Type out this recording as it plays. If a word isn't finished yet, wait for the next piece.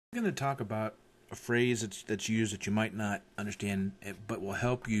I'm going to talk about a phrase that's used that you might not understand, but will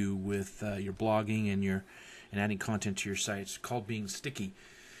help you with your blogging and adding content to your site. It's called being sticky.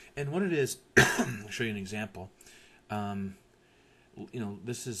 And what it is, I'll show you an example.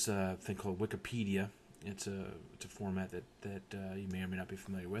 This is a thing called Wikipedia. It's a format that you may or may not be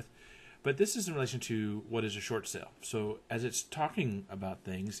familiar with. But this is in relation to what is a short sale. So as it's talking about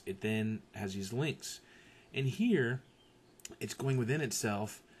things, it then has these links. And here, it's going within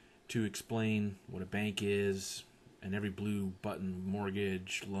itself to explain what a bank is and every blue button,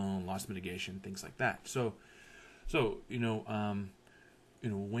 mortgage, loan, loss mitigation, things like that. So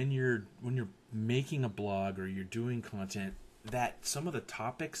when you're making a blog or you're doing content, that some of the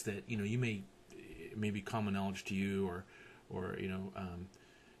topics that you may be common knowledge to you or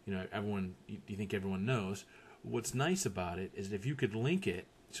everyone you think everyone knows. What's nice about it is if you could link it.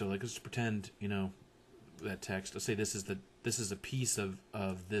 So like let's pretend that text. Let's say this is a piece of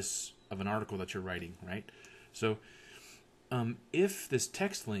an article that you're writing, right? So if this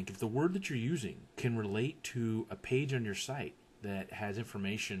text link, if the word that you're using can relate to a page on your site that has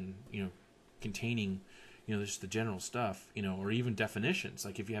information, containing, just the general stuff, or even definitions,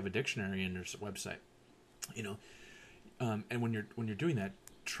 like if you have a dictionary in your website, and when you're doing that,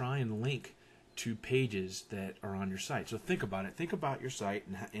 try and link to pages that are on your site. So think about it. Think about your site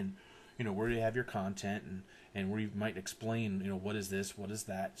and where you have your content and where you might explain, what is this, what is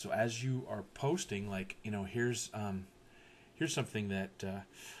that. So as you are posting, like, here's something that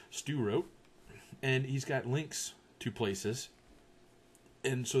Stu wrote, and he's got links to places.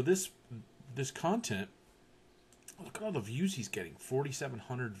 And so this content, look at all the views he's getting,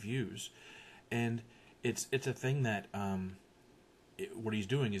 4,700 views, and it's a thing that what he's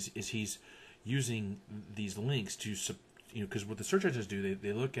doing is he's using these links to because what the search engines do,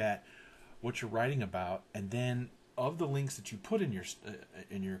 they look at what you're writing about, and then of the links that you put in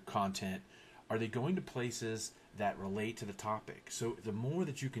your content, are they going to places that relate to the topic? So the more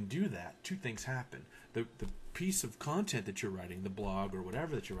that you can do that, two things happen. The piece of content that you're writing, the blog or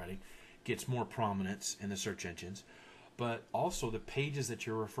whatever that you're writing, gets more prominence in the search engines, but also the pages that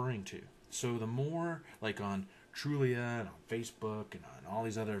you're referring to. So the more, like on Trulia and on Facebook and on all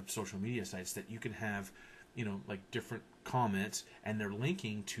these other social media sites, that you can have like different comments, and they're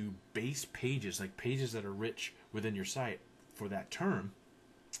linking to base pages, like pages that are rich within your site for that term.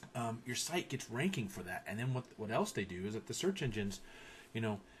 Your site gets ranking for that. And then what else they do is that the search engines,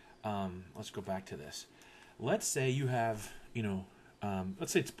 let's go back to this. Let's say you have,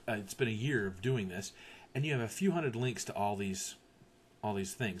 let's say it's been a year of doing this, and you have a few hundred links to all these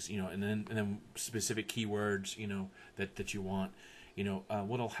things, and then specific keywords, that you want.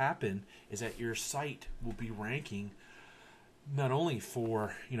 What'll happen is that your site will be ranking not only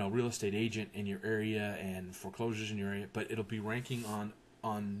for real estate agent in your area and foreclosures in your area, but it'll be ranking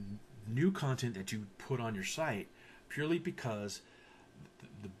on new content that you put on your site, purely because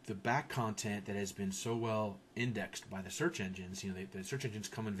the back content that has been so well indexed by the search engines. The search engines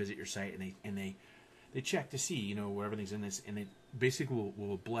come and visit your site, and they check to see where everything's in this, and they basically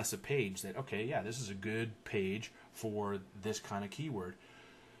will bless a page that, okay, yeah, this is a good page for this kind of keyword.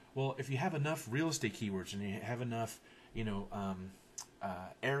 Well, if you have enough real estate keywords and you have enough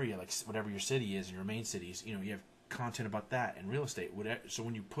area, like whatever your city is and your main cities, you have content about that and real estate. So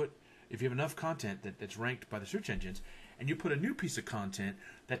when if you have enough content that's ranked by the search engines, and you put a new piece of content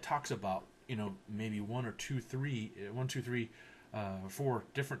that talks about maybe one, two, three, four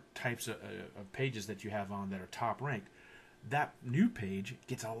different types of pages that you have on that are top ranked, that new page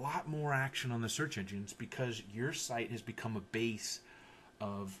gets a lot more action on the search engines, because your site has become a base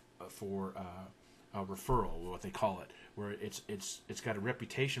for a referral, what they call it, where it's got a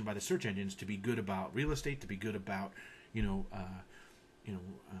reputation by the search engines to be good about real estate, to be good about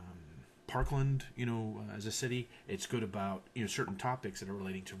Parkland, as a city. It's good about certain topics that are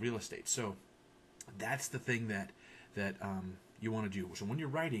relating to real estate. So that's the thing that you want to do. So when you're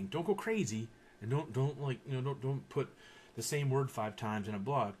writing, don't go crazy, and don't put the same word 5 times in a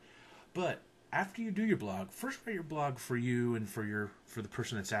blog. But after you do your blog, first write your blog for you and for the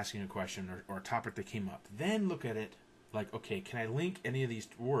person that's asking a question or a topic that came up. Then look at it like, okay, can I link any of these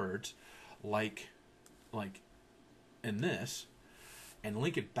words like in this, and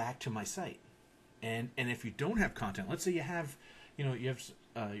link it back to my site? And if you don't have content, let's say you have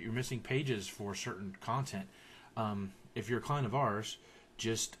you're missing pages for certain content. If you're a client of ours,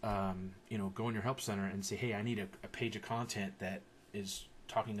 just go in your help center and say, hey, I need a page of content that is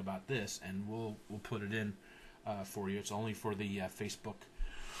talking about this, and we'll put it in for you. It's only for the Facebook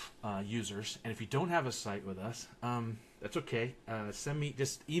users. And if you don't have a site with us, that's okay.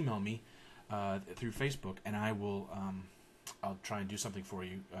 Just email me through Facebook, and I will I'll try and do something for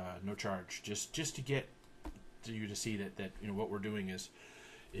you, no charge, just to get you to see that what we're doing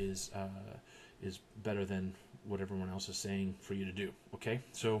is better than what everyone else is saying for you to do. Okay,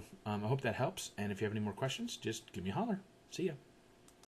 so I hope that helps, and if you have any more questions, just give me a holler. See ya.